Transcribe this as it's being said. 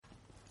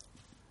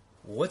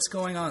What's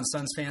going on,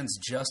 Suns fans?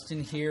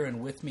 Justin here,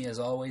 and with me, as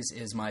always,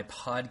 is my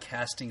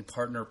podcasting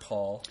partner,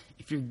 Paul.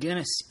 If you're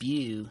gonna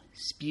spew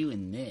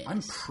in this.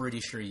 I'm pretty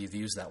sure you've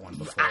used that one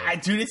before.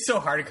 Dude, it's so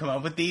hard to come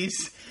up with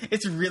these.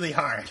 It's really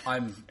hard.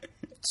 I'm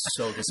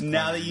so disappointed.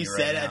 Now that you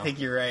said it, right I think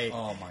you're right.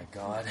 Oh my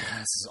god,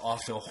 this is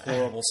off to a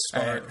horrible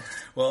start.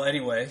 Well,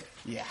 anyway,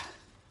 Yeah.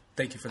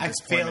 thank you for the I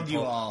disappointment, failed you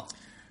Paul. all.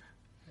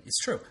 It's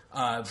true.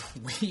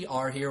 We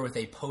are here with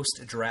a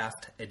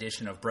post-draft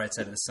edition of Brett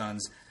Side of the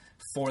Suns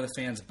for the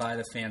fans, by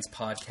the fans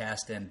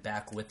podcast, and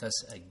back with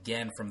us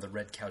again from the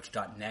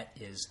redcouch.net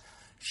is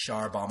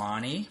Shar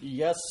Balmani.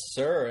 Yes,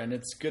 sir, and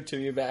it's good to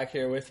be back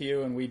here with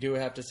you, and we do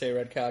have to say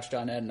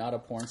redcouch.net, not a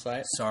porn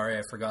site. Sorry,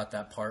 I forgot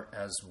that part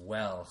as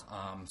well.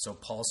 So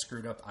Paul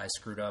screwed up, I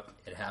screwed up.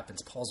 It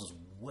happens. Paul's was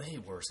way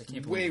worse. I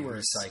can't believe Way you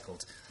worse.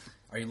 recycled.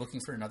 Are you looking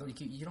for another?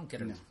 You don't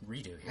get a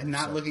redo here. I'm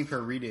not so- looking for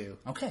a redo.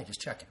 Okay,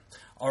 just checking.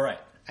 All right.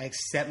 I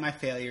accept my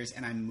failures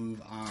and I move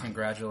on.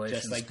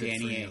 Congratulations. Just like Good Danny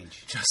for you.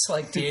 Ainge. Just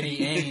like Danny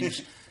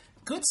Ainge.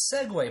 Good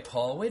segue,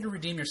 Paul. Way to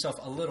redeem yourself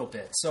a little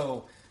bit.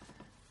 So,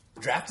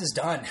 draft is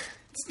done.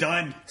 It's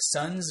done.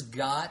 Suns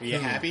got... Are you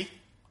who? happy?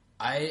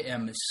 I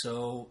am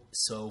so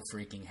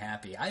freaking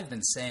happy. I've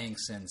been saying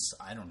since,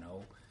 I don't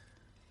know...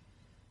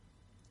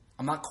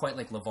 I'm not quite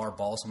like LeVar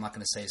Ball, so I'm not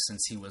going to say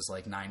since he was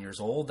like 9 years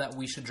old that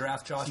we should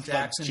draft Josh Since,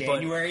 Jackson. like,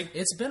 January? But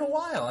it's been a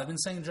while. I've been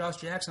saying Josh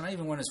Jackson. I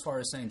even went as far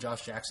as saying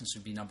Josh Jackson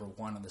should be number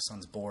one on the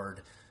Suns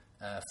board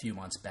a few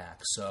months back.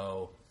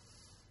 So,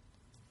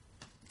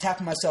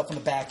 tapping myself on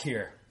the back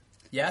here.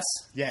 Yes?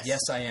 Yes.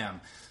 Yes, I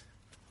am.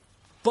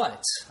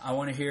 But I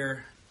want to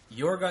hear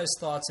your guys'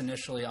 thoughts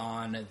initially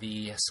on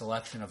the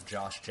selection of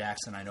Josh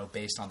Jackson. I know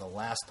based on the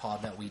last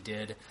pod that we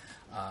did,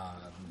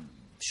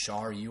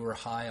 Shar, you were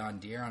high on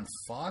De'Aaron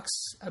Fox,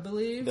 I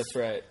believe. That's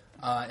right.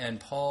 And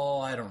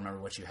Paul, I don't remember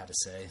what you had to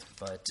say,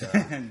 but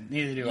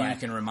Neither do you I.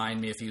 can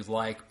remind me if you'd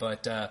like.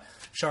 But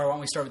Shar, why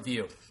don't we start with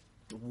you?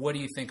 What do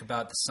you think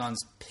about the Suns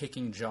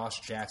picking Josh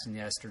Jackson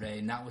yesterday,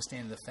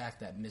 notwithstanding the fact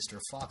that Mr.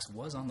 Fox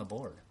was on the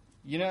board?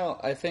 You know,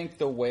 I think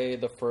the way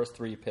the first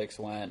three picks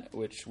went,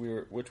 which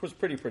was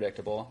pretty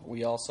predictable,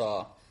 we all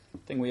saw. I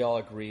think we all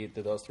agreed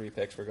that those three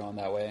picks were going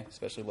that way,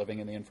 especially living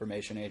in the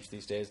information age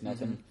these days.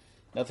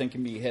 Nothing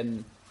can be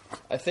hidden.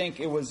 I think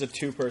it was a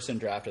two-person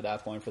draft at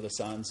that point for the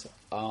Suns.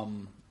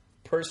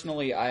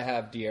 Personally, I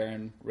have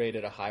De'Aaron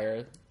rated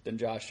higher than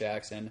Josh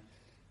Jackson.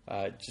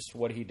 Just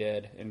what he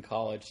did in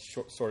college,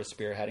 sort of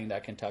spearheading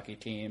that Kentucky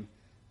team,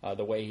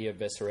 the way he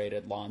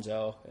eviscerated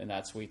Lonzo in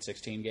that Sweet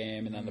 16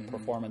 game, and then the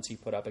performance he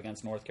put up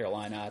against North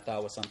Carolina, I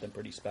thought was something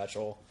pretty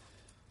special.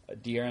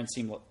 De'Aaron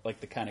seemed like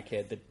the kind of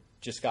kid that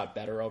just got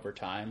better over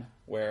time,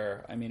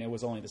 where, I mean, it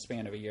was only the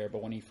span of a year,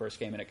 but when he first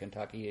came in at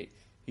Kentucky,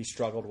 he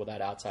struggled with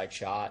that outside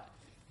shot.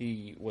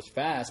 He was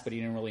fast, but he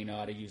didn't really know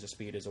how to use the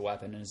speed as a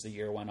weapon. And as the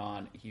year went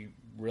on, he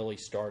really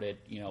started,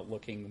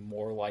 looking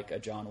more like a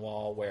John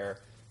Wall, where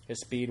his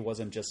speed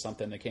wasn't just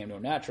something that came to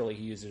him naturally.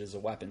 He used it as a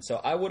weapon. So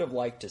I would have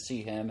liked to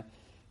see him.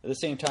 At the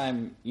same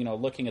time,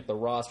 looking at the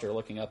roster,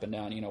 looking up and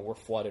down, we're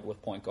flooded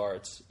with point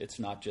guards. It's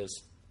not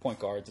just point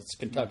guards. It's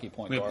Kentucky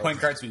point We guards. have point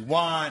guards we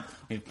want.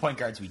 We have point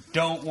guards we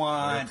don't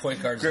want. We have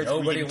point guards we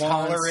nobody can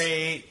wants.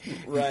 tolerate.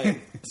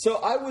 Right. So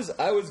I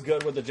was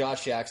good with the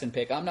Josh Jackson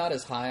pick. I'm not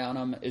as high on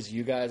him as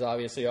you guys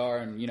obviously are,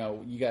 and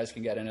you guys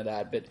can get into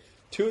that. But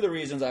two of the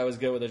reasons I was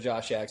good with the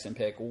Josh Jackson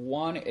pick.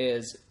 One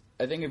is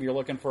I think if you're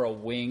looking for a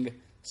wing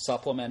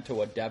supplement to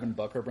what Devin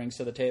Booker brings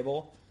to the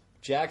table,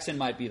 Jackson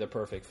might be the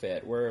perfect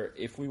fit. Where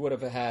if we would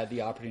have had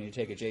the opportunity to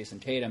take a Jason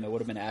Tatum, it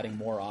would have been adding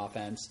more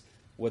offense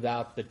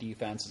without the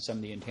defense and some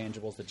of the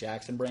intangibles that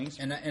Jackson brings.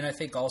 And I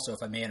think also, if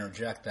I may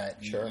interject,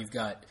 that Sure. you've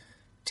got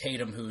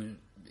Tatum, who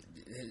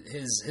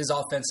his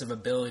offensive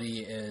ability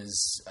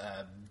is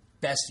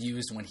best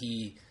used when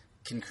he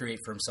can create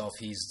for himself.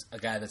 He's a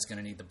guy that's going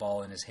to need the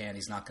ball in his hand.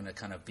 He's not going to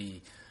kind of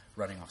be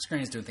running off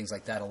screens, doing things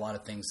like that. A lot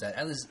of things that,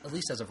 at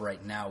least as of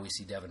right now, we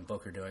see Devin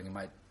Booker doing. It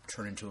might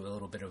turn into a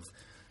little bit of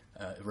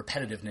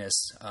repetitiveness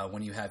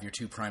when you have your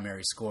two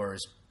primary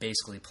scorers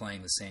basically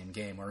playing the same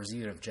game. Whereas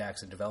even if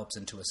Jackson develops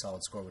into a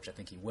solid scorer, which I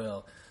think he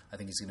will, I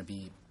think he's going to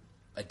be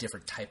a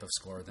different type of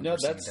scorer than No, we're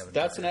seeing in Devin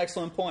that's Booker. an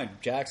excellent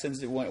point.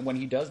 Jackson's when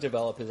he does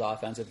develop his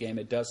offensive game,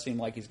 it does seem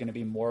like he's going to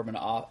be more of an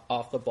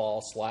off the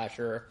ball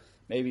slasher,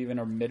 maybe even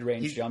a mid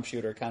range jump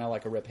shooter, kind of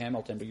like a Rip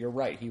Hamilton. But you're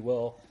right, he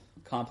will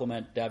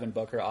complement Devin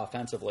Booker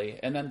offensively.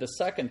 And then the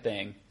second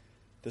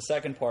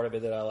part of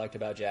it that I liked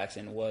about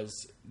Jackson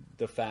was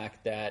the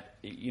fact that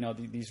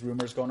these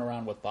rumors going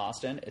around with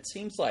Boston. It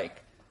seems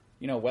like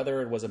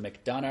whether it was a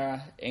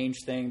McDonough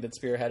Ainge thing that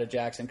spearheaded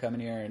Jackson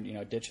coming here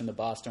and ditching the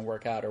Boston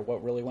workout, or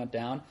what really went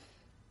down,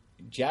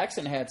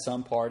 Jackson had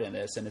some part in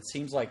this, and it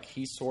seems like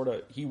he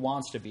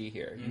wants to be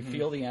here. You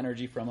feel the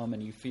energy from him,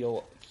 and you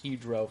feel he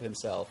drove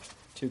himself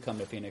to come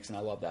to Phoenix, and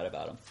I love that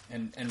about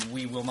him. And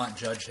we will not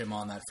judge him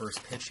on that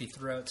first pitch he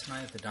threw out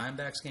tonight at the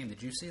Diamondbacks game.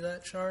 Did you see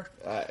that, Char?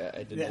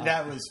 I did not.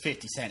 That was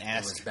 50 Cent It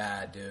was esque.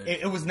 bad, dude.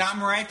 It was not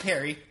Mariah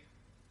Carey.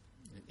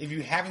 If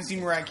you haven't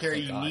seen Mariah Carey,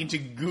 Thank you God. need to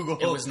Google.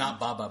 It was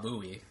not Baba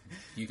Booey.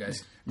 You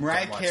guys.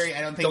 Mariah don't watch Carey,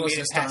 I don't think those made it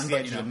this time, past the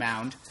but, edge of the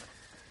mound.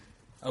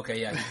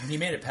 Okay, yeah, he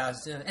made it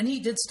past, and he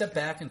did step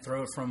back and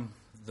throw it from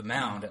the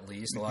mound. At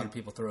least a lot of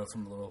people throw it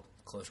from a little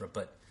closer up,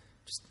 but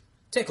just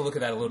take a look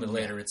at that a little bit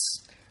later.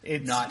 It's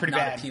not pretty not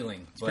bad.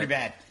 appealing. It's pretty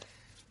bad.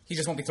 He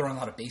just won't be throwing a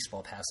lot of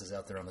baseball passes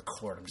out there on the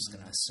court. I'm just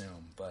going to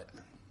assume, but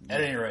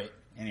at any rate,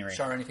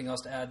 Shar, anything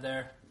else to add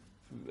there?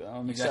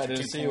 I'm You got your excited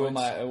to 2 see points.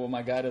 what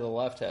my guy to the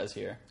left has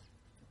here.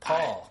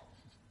 Paul,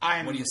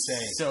 I'm what do you say?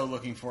 so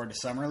looking forward to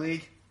Summer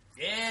League.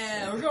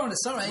 Yeah, we're going to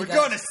summer. We're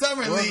going to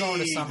Summer We're League. going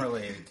to summer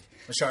league.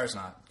 Well, Shar's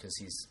not because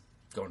he's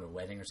going to a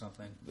wedding or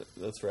something.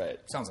 That's right.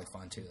 Sounds like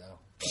fun too, though.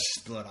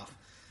 Just blow it off.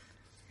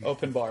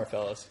 Open bar,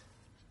 fellas.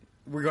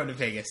 We're going to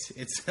Vegas.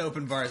 It's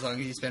open bar as long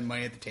as you spend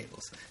money at the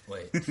tables.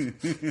 Wait,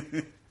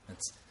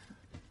 that's.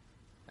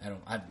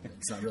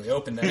 It's not really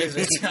open then, is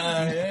it?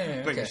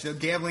 Yeah, But okay. you're still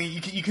gambling.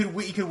 You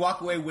could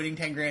walk away winning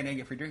 $10,000 and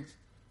get free drinks.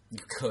 You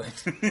could.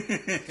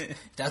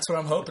 That's what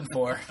I'm hoping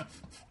for.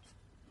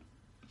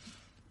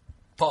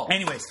 Paul.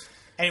 Anyways,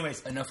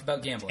 Enough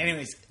about gambling.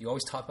 Anyways. You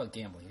always talk about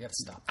gambling. You got to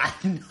stop.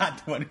 I'm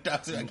not the one who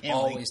talks about gambling.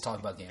 Always talk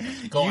about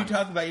gambling. Go You on.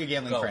 talk about your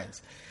gambling Go.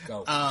 friends.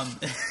 Go.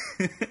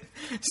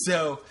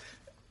 So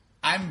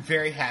I'm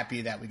very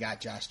happy that we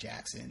got Josh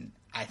Jackson.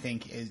 I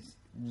think it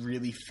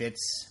really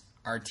fits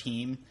our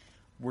team.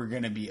 We're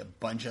going to be a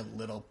bunch of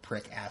little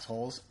prick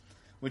assholes,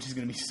 which is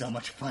going to be so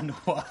much fun to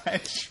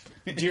watch.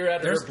 Dear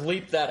editor,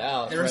 bleep that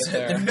out. There's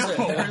right there.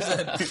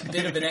 there's a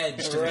bit of an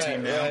edge to the Right,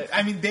 team now. right.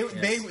 I mean,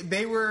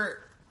 they were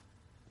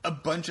a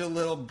bunch of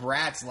little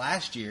brats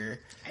last year.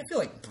 I feel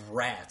like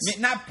brats.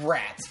 Not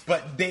brats,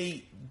 but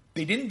they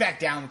didn't back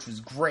down, which was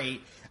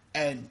great.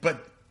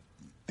 But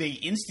they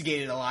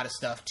instigated a lot of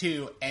stuff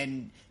too.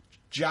 And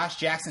Josh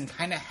Jackson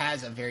kind of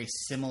has a very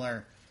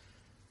similar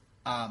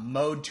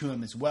mode to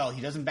him as well.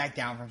 He doesn't back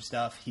down from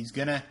stuff.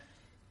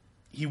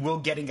 He will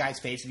get in guys'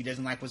 face if he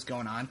doesn't like what's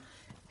going on.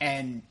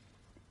 And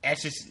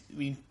it's just,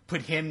 we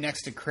put him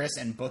next to Chris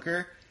and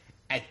Booker.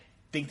 I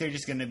think they're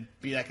just going to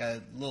be like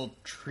a little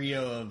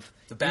trio of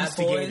The bad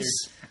instigators.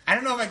 boys? I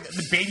don't know, like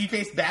the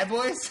baby-faced bad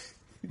boys.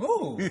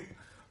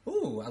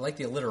 Ooh, I like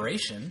the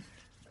alliteration.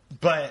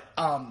 But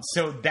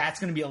so that's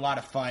going to be a lot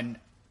of fun.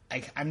 I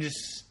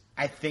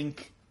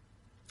think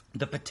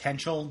the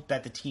potential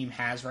that the team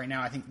has right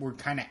now. I think we're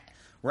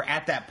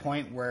at that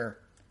point where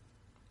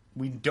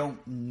we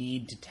don't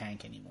need to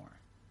tank anymore.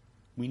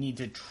 We need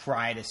to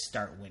try to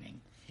start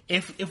winning.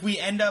 If we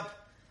end up,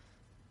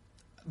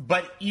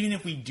 but even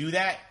if we do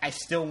that, I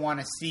still want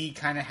to see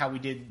kind of how we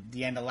did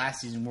the end of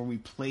last season where we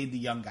played the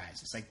young guys.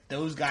 It's like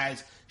those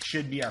guys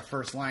should be our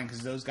first line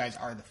because those guys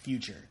are the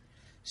future.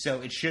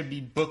 So it should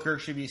be Booker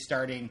should be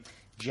starting.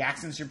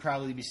 Jackson should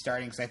probably be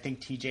starting because I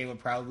think TJ would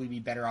probably be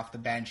better off the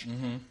bench.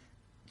 Mm-hmm.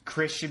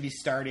 Chris should be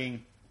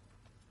starting.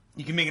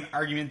 You can make an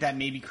argument that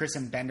maybe Chris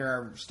and Bender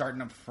are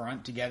starting up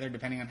front together,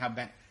 depending on how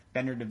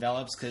Bender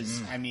develops.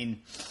 Because I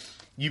mean,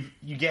 you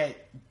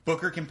get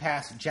Booker can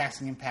pass,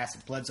 Jackson can pass,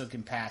 Bledsoe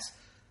can pass,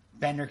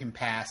 Bender can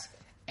pass,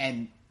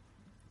 and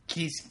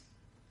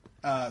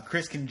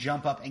Chris can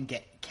jump up and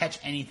catch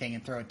anything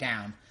and throw it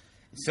down.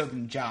 So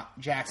can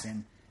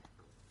Jackson,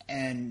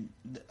 and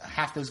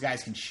half those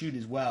guys can shoot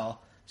as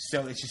well.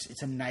 So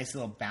it's a nice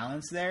little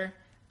balance there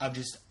of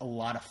just a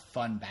lot of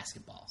fun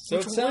basketball. So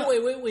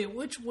Wait.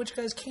 Which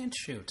guys can't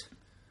shoot?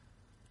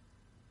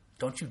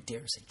 Don't you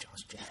dare say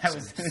Josh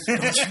Jackson.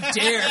 Don't you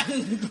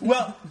dare.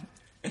 Well,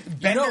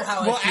 Bender. know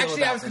how I feel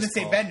actually, I about was going to this,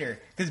 say Paul. Bender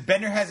because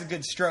Bender has a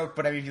good stroke.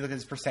 But I mean, if you look at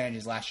his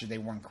percentages last year, they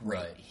weren't great.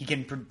 Right. He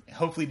can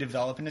hopefully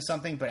develop into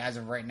something. But as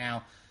of right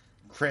now,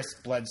 Chris,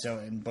 Bledsoe,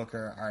 and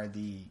Booker are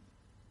the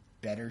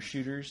better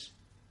shooters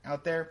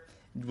out there.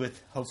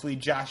 With hopefully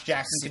Josh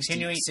Jackson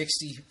continuing.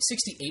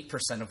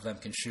 68% of them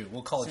can shoot.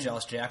 We'll call it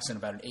Josh Jackson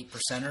about an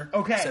 8%er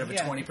Okay, instead of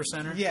yeah. a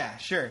 20%er. Yeah,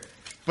 sure.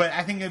 But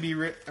I think it'll be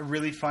a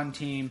really fun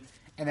team.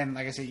 And then,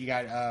 like I said, you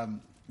got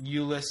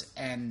Ulyss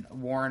and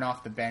Warren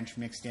off the bench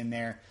mixed in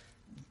there.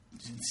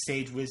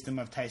 Sage wisdom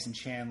of Tyson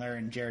Chandler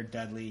and Jared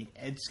Dudley.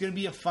 It's going to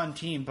be a fun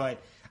team,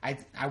 but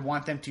I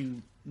want them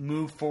to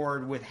move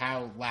forward with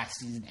how last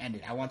season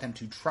ended. I want them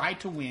to try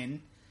to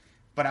win,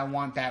 but I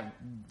want that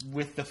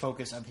with the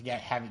focus of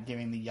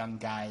giving the young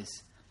guys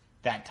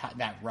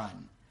that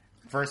run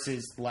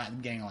versus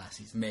getting a last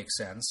season. Makes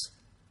sense.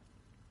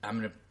 I'm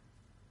going to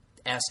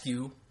ask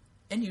you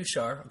and you,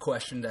 Shar, a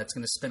question that's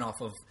going to spin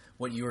off of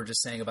what you were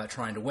just saying about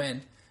trying to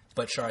win.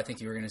 But Shar, I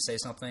think you were going to say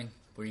something.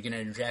 Were you going to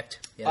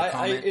interject? You had a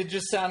comment? It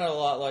just sounded a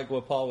lot like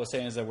what Paul was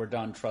saying is that we're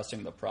done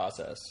trusting the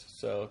process.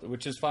 So,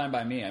 which is fine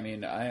by me. I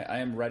mean, I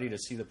am ready to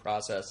see the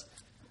process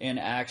in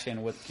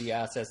action with the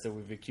assets that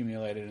we've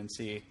accumulated and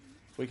see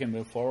if we can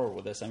move forward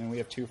with this. I mean, we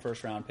have 2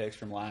 first-round picks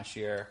from last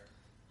year.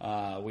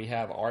 We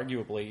have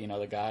arguably,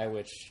 the guy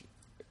which,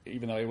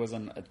 even though he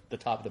wasn't at the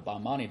top of the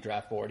Bomani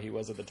draft board, he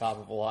was at the top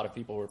of a lot of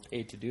people who were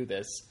paid to do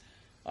this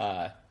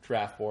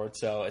draft board.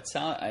 So it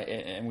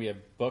and we have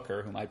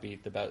Booker, who might be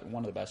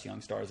one of the best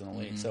young stars in the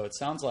league. Mm-hmm. So it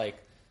sounds like,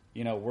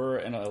 we're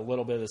in a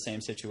little bit of the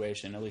same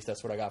situation. At least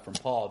that's what I got from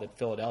Paul, that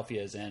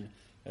Philadelphia is in,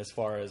 as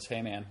far as,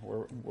 hey man,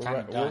 we're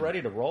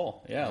ready to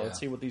roll. Yeah, let's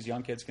see what these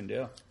young kids can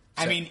do.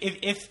 I mean,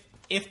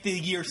 if the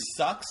year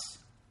sucks,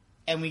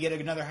 and we get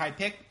another high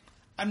pick,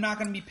 I'm not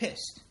going to be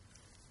pissed.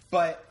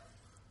 But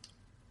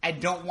I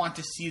don't want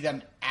to see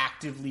them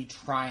actively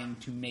trying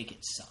to make it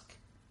suck.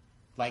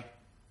 Like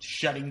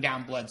shutting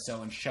down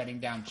Bledsoe and shutting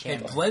down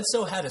Chandler. Hey,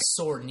 Bledsoe had a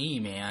sore knee,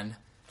 man.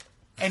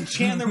 And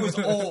Chandler was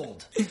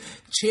old.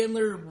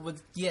 Chandler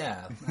was,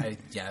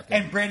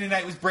 And Brandon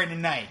Knight was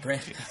Brandon Knight.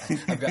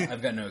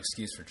 I've got no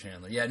excuse for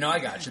Chandler. Yeah, no, I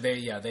got you.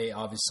 They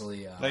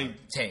obviously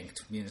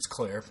tanked. I mean, it's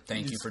clear.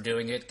 Thank you for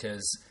doing it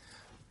because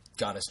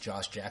got us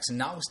Josh Jackson.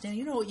 Notwithstanding,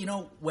 you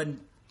know,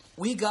 when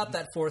we got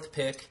that 4th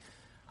pick,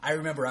 I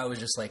remember I was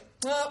just like,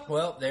 oh,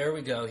 well, there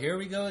we go. Here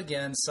we go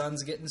again.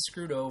 Suns getting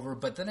screwed over.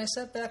 But then I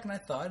sat back and I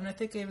thought, and I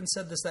think I even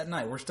said this that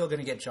night, we're still going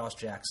to get Josh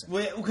Jackson.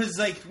 Because,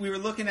 like, we were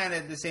looking at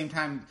it at the same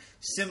time.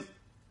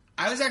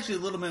 I was actually a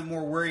little bit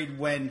more worried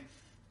when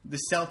the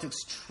Celtics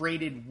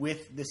traded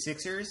with the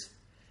Sixers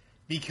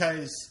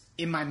because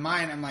in my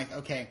mind, I'm like,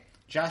 okay,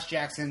 Josh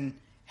Jackson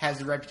has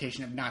the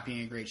reputation of not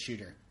being a great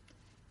shooter.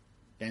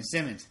 Ben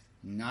Simmons,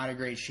 not a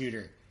great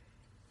shooter.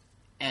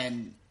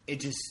 And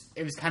it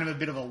was kind of a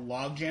bit of a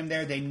logjam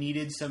there. They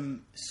needed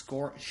some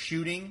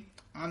shooting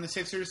on the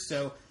Sixers,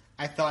 so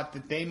I thought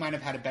that they might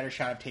have had a better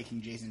shot of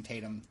taking Jason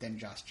Tatum than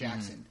Josh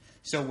Jackson. Mm-hmm.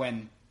 So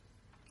when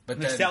but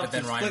then Ryan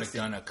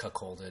McDonough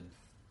cuckolded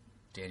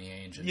Danny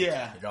Ainge, and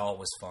it all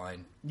was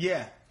fine.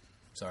 Yeah.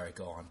 Sorry,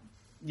 go on.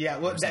 Yeah,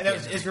 well, that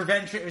was his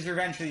revenge. It was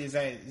revenge for the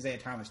Isaiah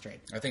Thomas trade.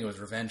 I think it was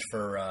revenge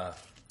for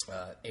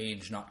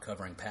Ainge not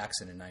covering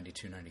Paxson in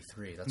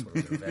 92-93. That's what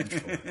it was revenge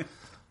for.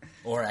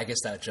 Or I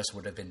guess that just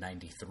would have been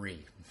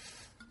 93.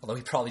 Although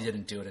he probably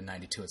didn't do it in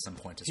 92 at some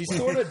point as well.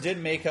 He sort of did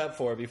make up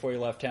for it before he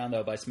left town,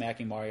 though, by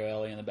smacking Mario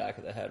Elie in the back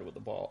of the head with the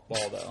ball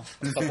though.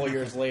 A couple of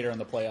years later in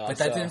the playoffs. But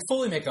that didn't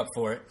fully make up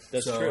for it.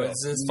 That's true.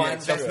 That's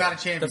not a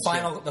championship.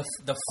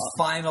 The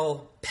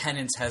final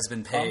penance has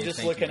been paid. I'm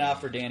just looking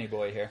out for Danny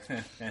Boy here.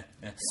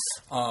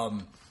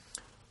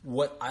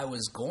 What I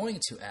was going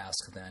to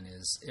ask then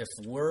is, if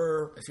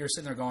you're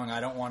sitting there going,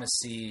 I don't want to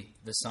see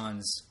the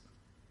Suns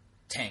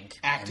tank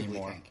actively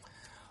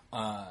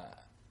anymore.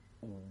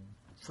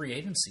 Free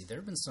agency. There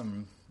have been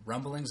some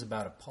rumblings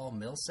about a Paul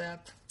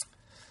Millsap.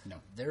 No.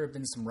 There have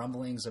been some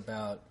rumblings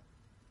about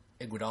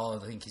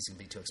Iguodala. I think he's going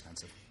to be too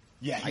expensive.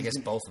 Yeah, I guess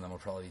both of them will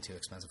probably be too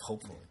expensive.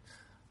 Hopefully.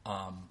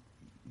 But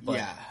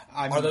yeah,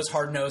 are those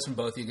hard nosed from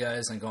both you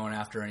guys and going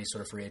after any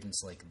sort of free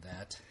agents like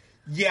that?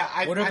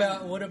 Yeah. What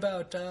about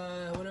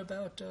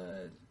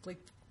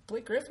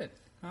Blake Griffin?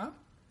 Huh?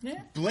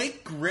 Yeah.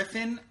 Blake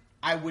Griffin,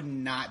 I would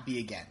not be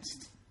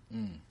against.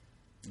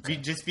 Okay.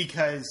 Just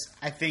because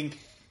I think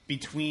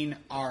between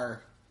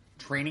our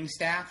training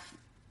staff,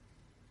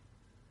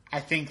 I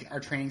think our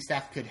training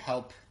staff could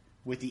help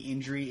with the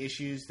injury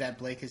issues that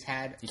Blake has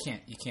had. You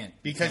can't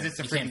because it's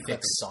a freaking can't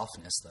fix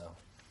softness though.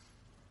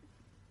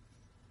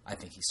 I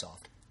think he's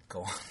soft.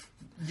 Go on.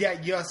 Yeah,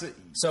 you also.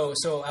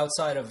 So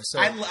outside of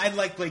I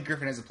like Blake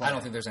Griffin as a player. I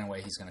don't think there's any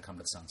way he's going to come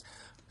to the Suns.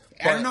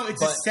 I don't know.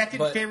 It's his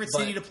second favorite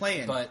city to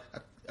play in,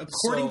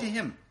 according to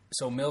him.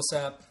 So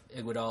Millsap,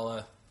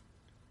 Iguodala.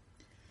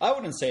 I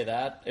wouldn't say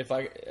that.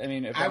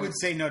 I would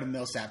say no to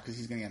Millsap because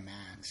he's going to get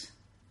max,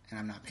 and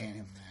I'm not paying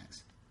him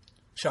max.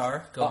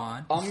 Char, go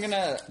on. I'm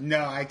gonna.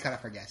 No, I cut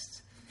off our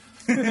guests.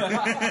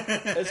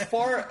 As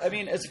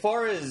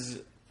far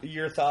as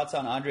your thoughts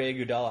on Andre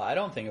Iguodala, I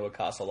don't think it would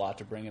cost a lot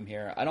to bring him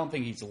here. I don't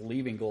think he's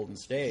leaving Golden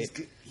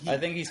State. I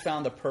think he's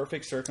found the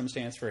perfect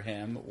circumstance for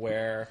him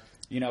where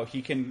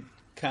he can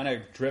kind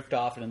of drift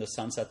off into the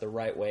sunset the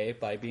right way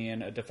by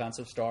being a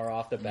defensive star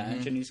off the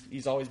bench, and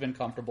he's always been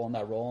comfortable in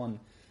that role, and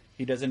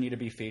he doesn't need to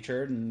be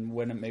featured and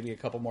win maybe a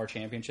couple more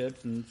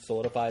championships and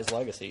solidify his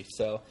legacy.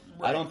 So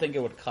I don't think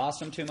it would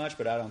cost him too much,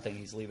 but I don't think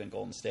he's leaving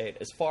Golden State.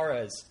 As far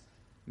as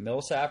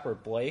Millsap or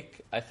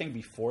Blake, I think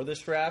before this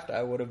draft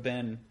I would have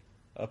been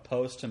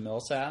opposed to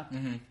Millsap.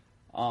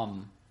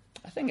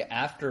 I think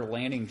after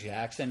landing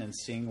Jackson and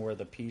seeing where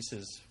the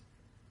pieces,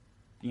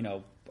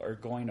 are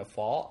going to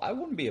fall, I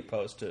wouldn't be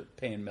opposed to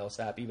paying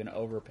Millsap, even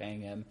overpaying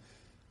him,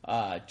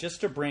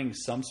 just to bring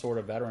some sort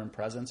of veteran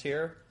presence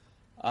here.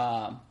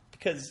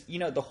 Because,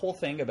 the whole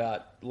thing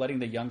about letting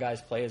the young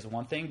guys play is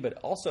one thing, but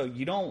also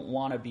you don't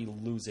want to be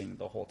losing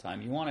the whole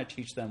time. You want to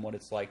teach them what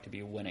it's like to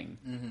be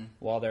winning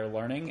while they're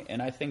learning,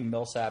 and I think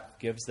Millsap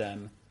gives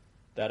them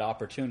that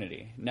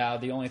opportunity. Now,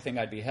 the only thing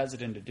I'd be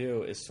hesitant to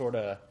do is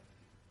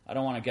I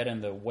don't want to get in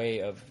the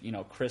way of,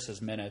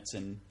 Chris's minutes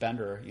and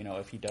Bender,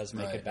 if he does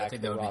make it back to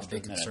the roster. I think that would be a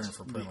big concern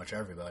for pretty much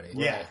everybody.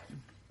 Yeah. Right.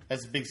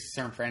 That's a big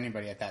concern for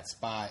anybody at that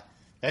spot.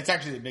 That's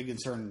actually a big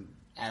concern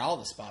at all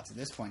the spots at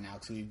this point now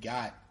because we've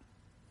got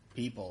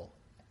people.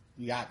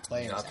 We got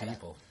players.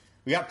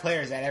 We got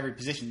players at every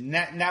position.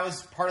 And that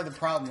was part of the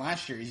problem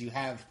last year is you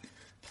have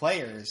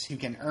players who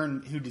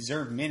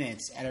deserve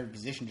minutes at every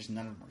position, just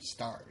none of them are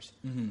stars.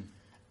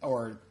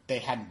 Or they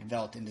hadn't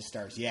developed into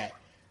stars yet.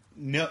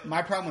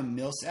 My problem with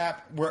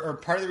Millsap, or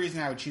part of the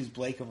reason I would choose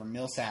Blake over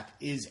Millsap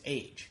is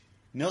age.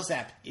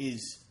 Millsap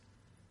is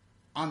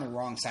on the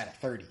wrong side of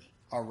 30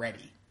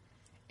 already.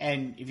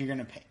 And if you're going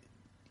to pay,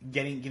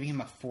 giving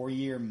him a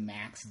 4-year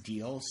max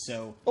deal.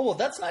 So, Oh, well,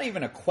 that's not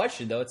even a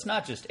question, though. It's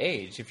not just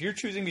age. If you're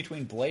choosing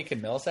between Blake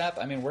and Millsap,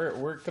 I mean,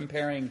 we're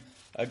comparing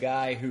a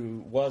guy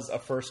who was a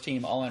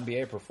first-team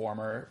All-NBA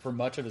performer for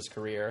much of his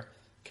career,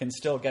 can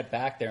still get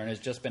back there and has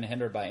just been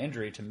hindered by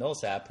injury, to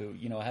Millsap, who,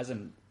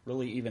 hasn't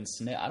really even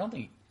sniffed. I don't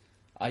think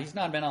he's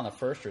not been on the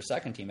first or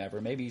second team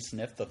ever. Maybe he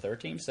sniffed the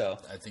third team. So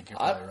I think you're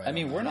probably right. I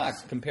mean, on we're that.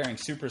 not comparing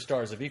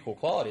superstars of equal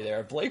quality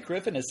there. If Blake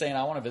Griffin is saying,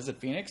 I want to visit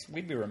Phoenix,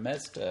 we'd be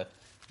remiss to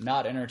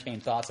not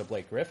entertain thoughts of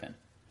Blake Griffin.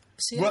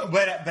 See,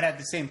 but at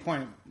the same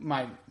point,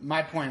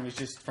 my point was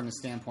just from the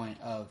standpoint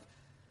of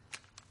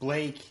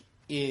Blake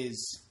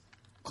is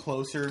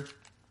closer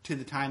to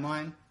the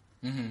timeline,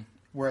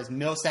 whereas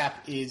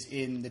Millsap is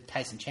in the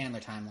Tyson Chandler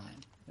timeline.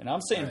 And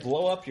I'm saying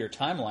blow up your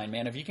timeline,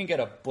 man. If you can get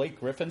a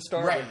Blake Griffin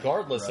star,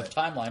 regardless of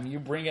timeline, you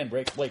bring in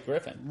Blake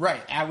Griffin.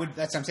 Right.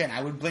 That's what I'm saying.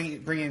 I would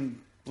bring in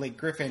Blake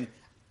Griffin.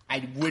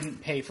 I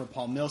wouldn't pay for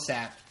Paul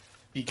Millsap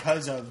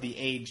because of the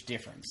age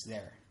difference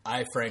there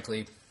I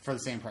frankly, for the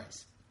same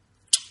price.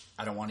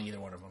 I don't want either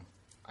one of them.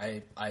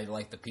 I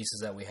like the pieces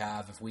that we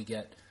have. If we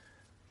get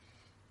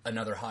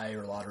another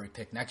higher lottery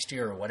pick next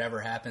year or whatever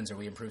happens, or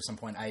we improve some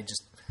point, I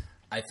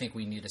think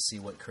we need to see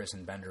what Chris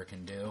and Bender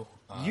can do.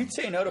 You'd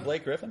say no to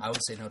Blake Griffin? I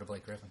would say no to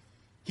Blake Griffin.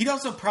 He'd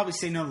also probably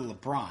say no to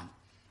LeBron.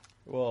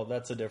 Well,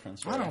 that's a different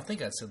story. I don't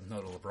think I'd say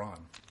no to LeBron.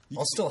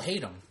 I'll still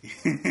hate him,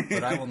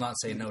 but I will not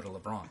say no to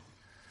LeBron.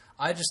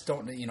 I just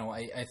don't,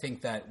 I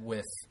think that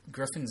with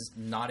Griffin's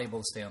not able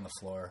to stay on the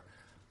floor,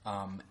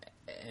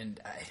 and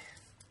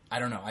I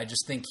don't know. I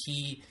just think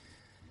he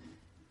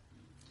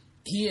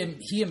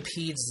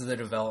impedes the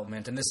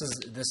development, and this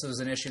is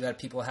an issue that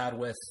people had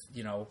with,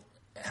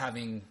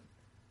 having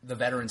the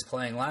veterans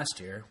playing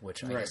last year,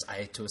 which I guess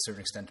I, to a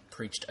certain extent,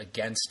 preached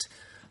against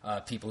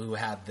people who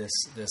had this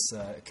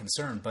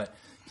concern. But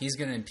he's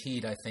going to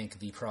impede, I think,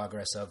 the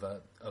progress of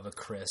a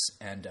Chris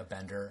and a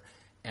Bender.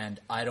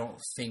 And I don't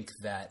think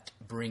that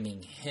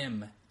bringing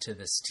him to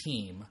this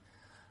team,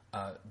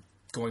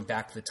 going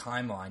back to the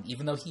timeline,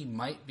 even though he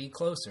might be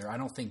closer, I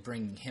don't think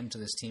bringing him to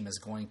this team is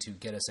going to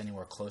get us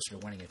anywhere closer to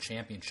winning a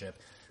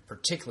championship,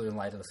 particularly in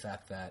light of the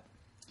fact that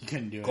He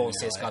couldn't do it. Golden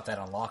State's got that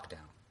on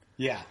lockdown.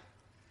 Yeah.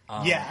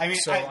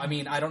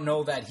 I don't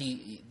know that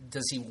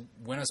does he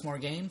win us more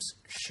games?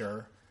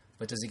 Sure.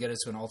 But does he get us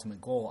to an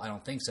ultimate goal? I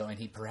don't think so. And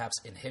he perhaps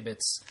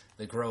inhibits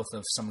the growth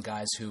of some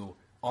guys who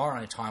are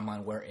on a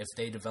timeline where if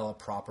they develop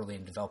properly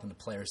and develop into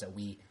players that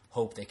we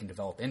hope they can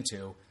develop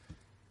into,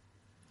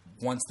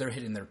 once they're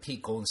hitting their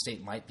peak, Golden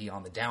State might be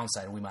on the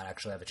downside and we might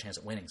actually have a chance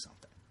at winning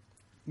something.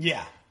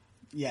 Yeah.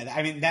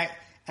 I mean, that,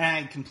 and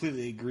I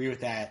completely agree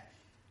with that.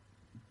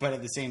 But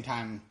at the same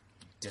time,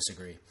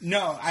 Disagree.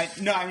 I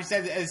just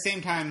at the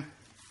same time,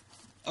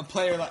 a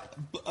player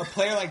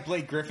like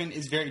Blake Griffin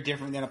is very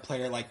different than a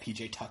player like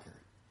PJ Tucker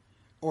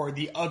or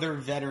the other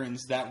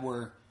veterans that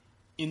were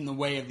in the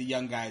way of the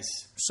young guys.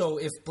 So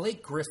if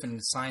Blake Griffin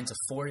signs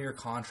a 4-year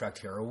contract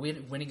here, are we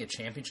winning a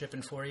championship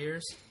in 4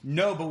 years?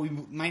 No, but we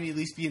might at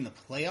least be in the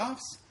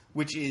playoffs,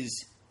 which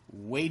is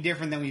way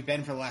different than we've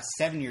been for the last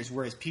 7 years,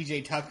 whereas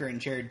PJ Tucker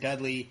and Jared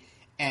Dudley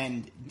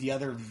and the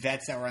other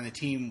vets that were on the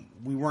team,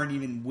 we weren't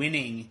even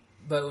winning.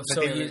 But so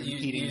they were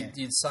competing there.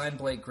 you'd sign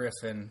Blake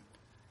Griffin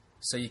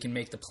so you can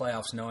make the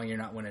playoffs knowing you're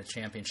not winning a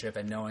championship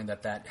and knowing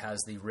that has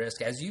the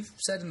risk, as you've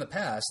said in the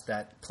past,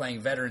 that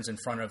playing veterans in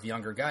front of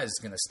younger guys is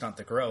going to stunt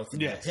the growth, in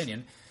your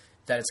opinion,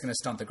 that it's going to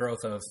stunt the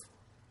growth of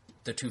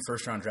the 2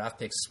 first-round draft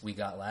picks we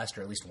got last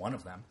year, at least one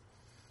of them.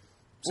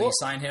 So you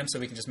sign him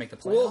so we can just make the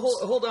playoffs? Well,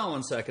 hold on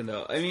one second,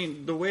 though. I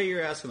mean, the way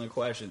you're asking the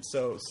question,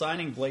 so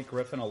signing Blake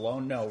Griffin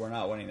alone, no, we're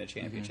not winning the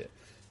championship. Mm-hmm.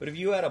 But if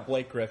you had a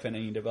Blake Griffin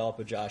and you develop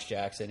a Josh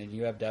Jackson and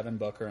you have Devin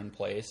Booker in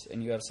place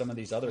and you have some of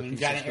these other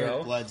pieces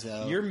Eric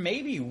Bledsoe. You're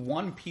maybe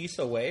one piece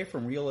away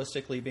from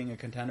realistically being a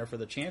contender for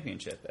the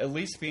championship. At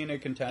least being a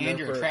contender and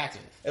you're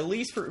attractive. At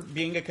least for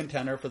being a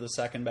contender for the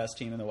second best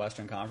team in the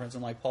Western Conference.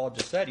 And like Paul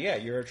just said,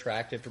 you're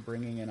attractive to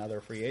bringing in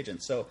other free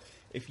agents. So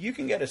if you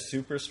can get a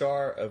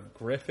superstar of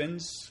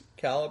Griffin's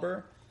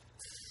caliber,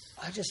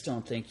 I just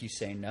don't think you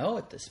say no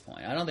at this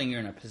point. I don't think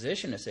you're in a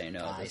position to say no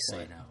at this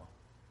point. I say no.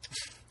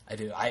 I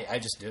do. I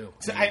just do.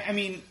 So,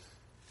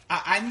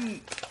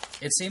 I'm.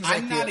 It seems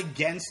I'm like not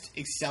against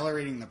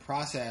accelerating the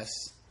process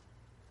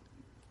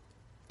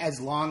as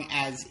long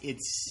as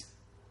it's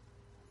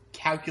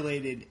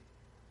calculated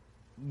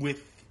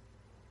with.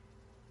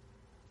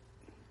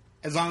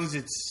 As long as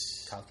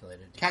it's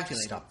calculated.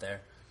 Stop there.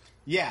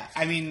 Yeah,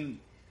 I mean,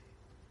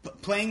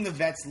 playing the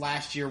vets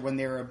last year when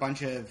they were a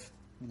bunch of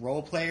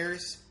role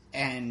players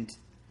and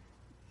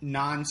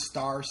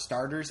non-star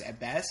starters at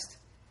best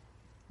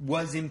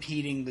was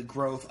impeding the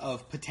growth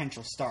of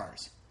potential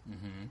stars.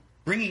 Mm-hmm.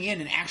 Bringing in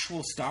an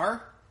actual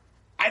star,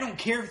 I don't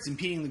care if it's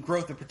impeding the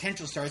growth of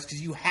potential stars because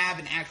you have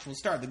an actual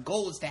star. The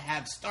goal is to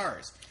have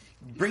stars.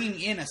 Bringing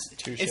in it's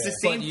the same thing as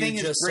bringing in.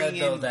 You just said,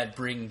 though, that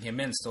bringing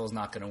him in still is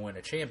not going to win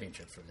a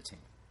championship for the team.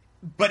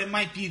 But it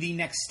might be the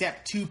next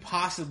step to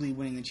possibly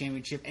winning the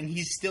championship, and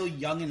he's still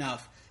young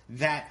enough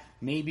that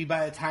maybe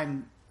by the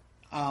time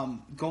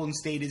Golden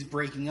State is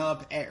breaking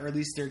up, or at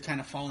least they're kind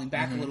of falling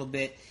back a little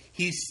bit,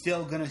 he's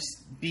still going to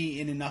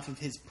be in enough of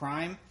his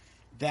prime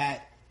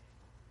that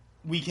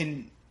we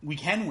can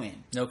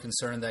win. No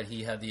concern that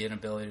he had the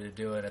inability to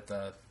do it at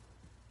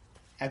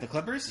the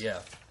Clippers? Yeah.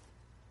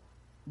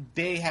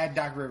 They had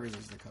Doc Rivers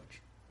as the coach.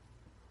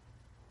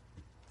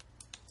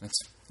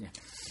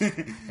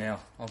 Yeah,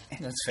 well,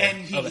 that's fair.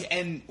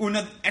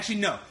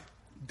 No.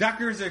 Doc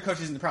Rivers as their coach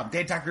isn't the problem. They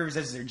had Doc Rivers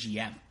as their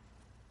GM.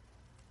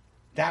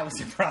 That was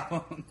the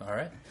problem. All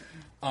right.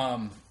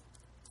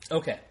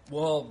 Okay.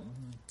 Well,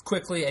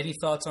 quickly, any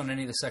thoughts on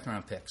any of the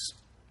second-round picks?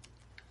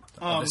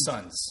 The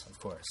Suns, of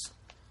course.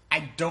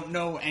 I don't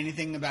know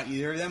anything about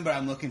either of them, but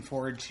I'm looking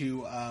forward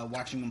to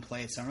watching them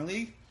play at Summer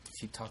League.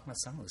 Keep talking about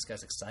summer. This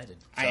guy's excited.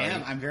 I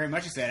am. I'm very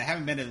much excited. I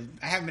haven't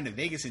been to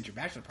Vegas since your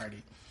bachelor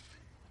party.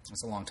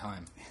 It's a long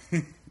time.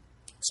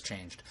 It's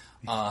changed.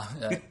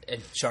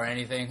 Char,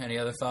 anything? Any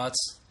other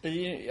thoughts?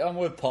 I'm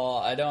with Paul.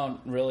 I don't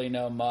really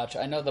know much.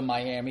 I know the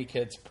Miami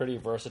kid's pretty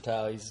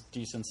versatile. He's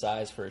decent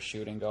size for a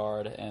shooting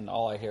guard, and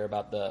all I hear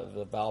about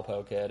the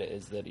Valpo kid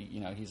is that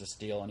he's a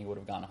steal and he would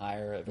have gone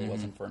higher if it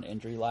wasn't for an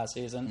injury last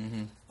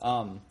season.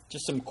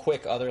 Just some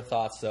quick other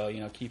thoughts, though.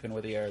 Keeping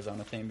with the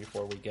Arizona theme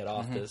before we get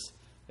off this.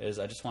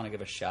 I just want to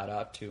give a shout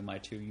out to my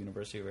 2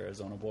 University of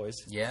Arizona boys.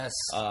 Yes.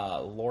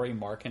 Lauri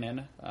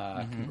Markkanen,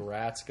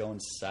 congrats,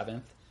 going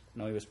 7th. I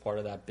know he was part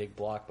of that big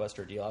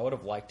blockbuster deal. I would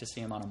have liked to see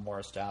him on a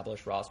more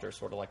established roster,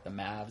 sort of like the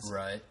Mavs,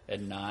 right,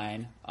 at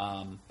 9,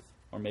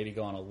 or maybe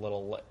going a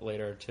little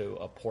later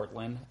to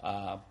Portland.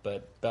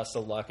 But best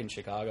of luck in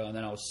Chicago. And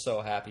then I was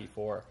so happy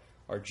for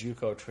our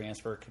JUCO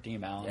transfer,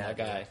 Kadeem Allen. Yeah, that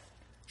guy.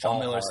 Sean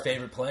Miller's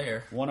favorite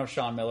player. One of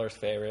Sean Miller's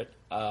favorite.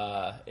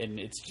 And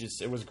it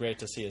was great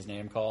to see his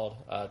name called.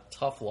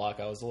 Tough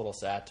luck. I was a little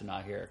sad to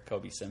not hear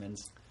Kobe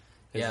Simmons,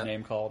 his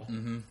name called.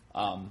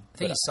 I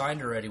think he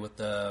signed already with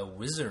the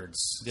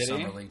Wizards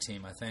Summer League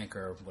team, I think,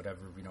 or whatever,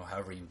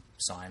 however you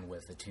sign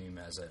with a team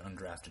as an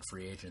undrafted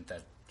free agent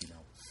that,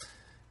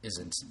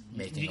 isn't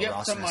making a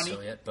roster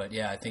necessarily yet. But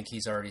yeah, I think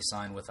he's already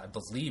signed with, I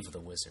believe, the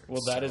Wizards.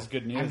 Well, that is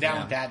good news. I'm down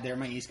with that. They're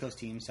my East Coast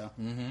team, so.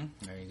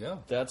 There you go.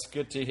 That's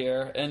good to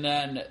hear. And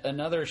then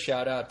another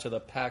shout out to the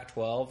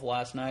Pac-12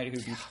 last night,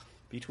 who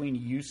between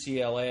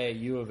UCLA,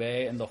 U of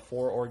A, and the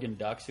 4 Oregon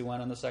Ducks who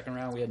went in the second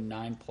round, we had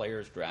 9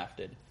 players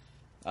drafted.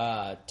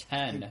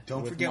 10.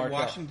 Don't forget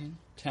Washington.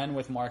 10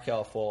 with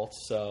Markelle Fultz.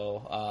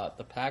 So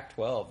the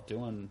Pac-12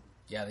 doing.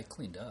 Yeah, they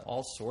cleaned up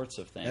all sorts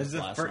of things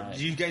last night.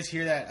 Did you guys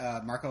hear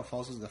that Markelle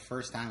Fultz was the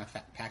first time a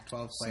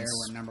Pac-12 player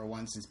went number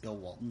 1 since Bill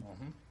Walton?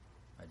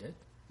 I did.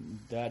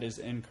 That is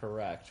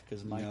incorrect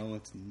because no,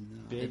 it's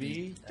not.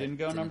 Bibby didn't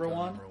go number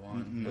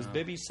 1. Was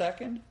Bibby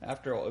second?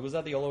 Was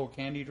that the Olo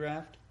Candy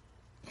draft?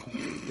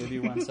 Bibby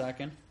went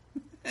second.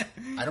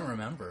 I don't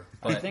remember.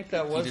 But I think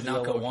that was. He did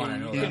not go 1. I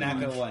know he did not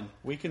go 1.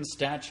 We can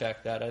stat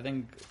check that. I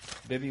think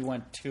Bibby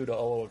went 2 to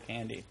Olo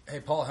Candy. Hey,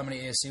 Paul, how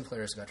many ASU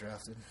players got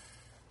drafted?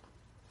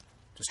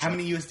 How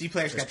many USD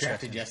players got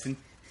drafted, Justin?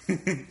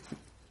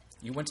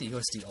 You went to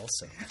USD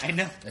also. I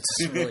know. It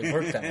doesn't really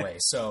work that way.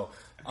 So,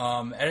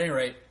 at any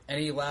rate,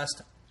 any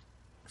last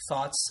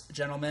thoughts,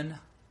 gentlemen?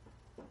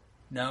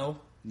 No?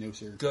 No,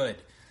 sir. Good.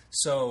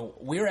 So,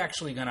 we're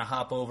actually going to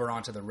hop over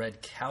onto the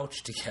Red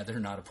Couch together,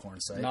 not a porn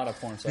site. Not a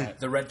porn site.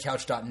 The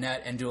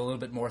redcouch.net, and do a little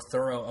bit more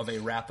thorough of a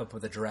wrap-up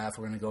of the draft.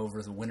 We're going to go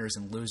over the winners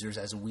and losers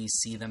as we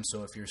see them.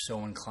 So, if you're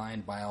so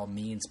inclined, by all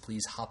means,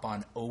 please hop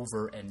on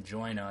over and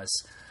join us.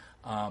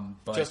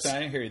 But Justin, I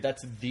didn't hear you.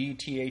 That's the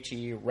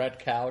THE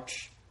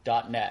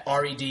redcouch.net.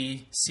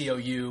 REDCOUCH.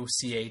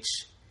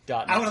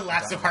 I would have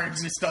laughed so hard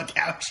to misspell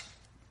couch.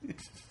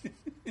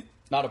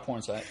 Not a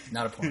porn site.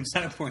 Not a porn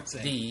site. Not a porn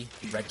site. The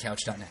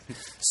redcouch.net.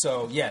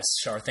 So, yes,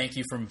 Shar, thank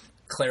you for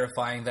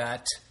clarifying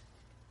that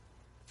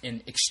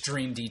in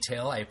extreme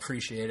detail. I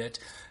appreciate it.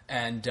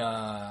 And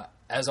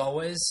as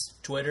always,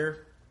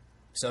 Twitter,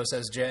 so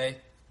says Jay.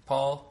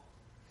 Paul?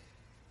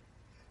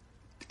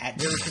 At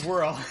Derek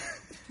Swirl.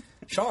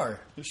 Shar.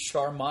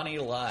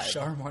 Sharmani Live.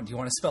 Sharmani. Do you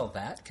want to spell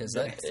that? Because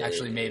that's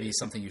actually maybe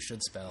something you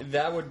should spell.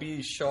 That would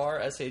be Shar,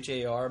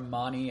 S-H-A-R,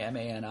 Mani,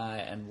 M-A-N-I,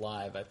 and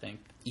Live, I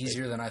think.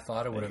 Easier than I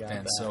thought it would have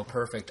been. So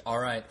perfect. All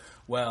right.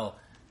 Well,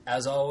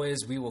 as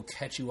always, we will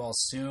catch you all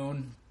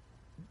soon.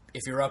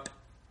 If you're up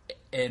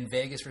in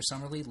Vegas for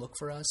Summer League, look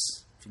for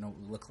us. If you know what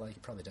we look like,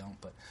 you probably don't.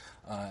 But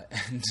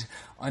and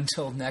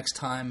until next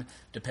time,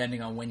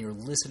 depending on when you're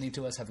listening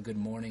to us, have a good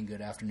morning,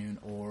 good afternoon,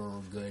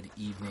 or good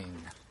evening.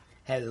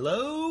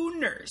 Hello,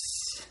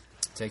 nurse.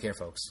 Take care,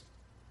 folks.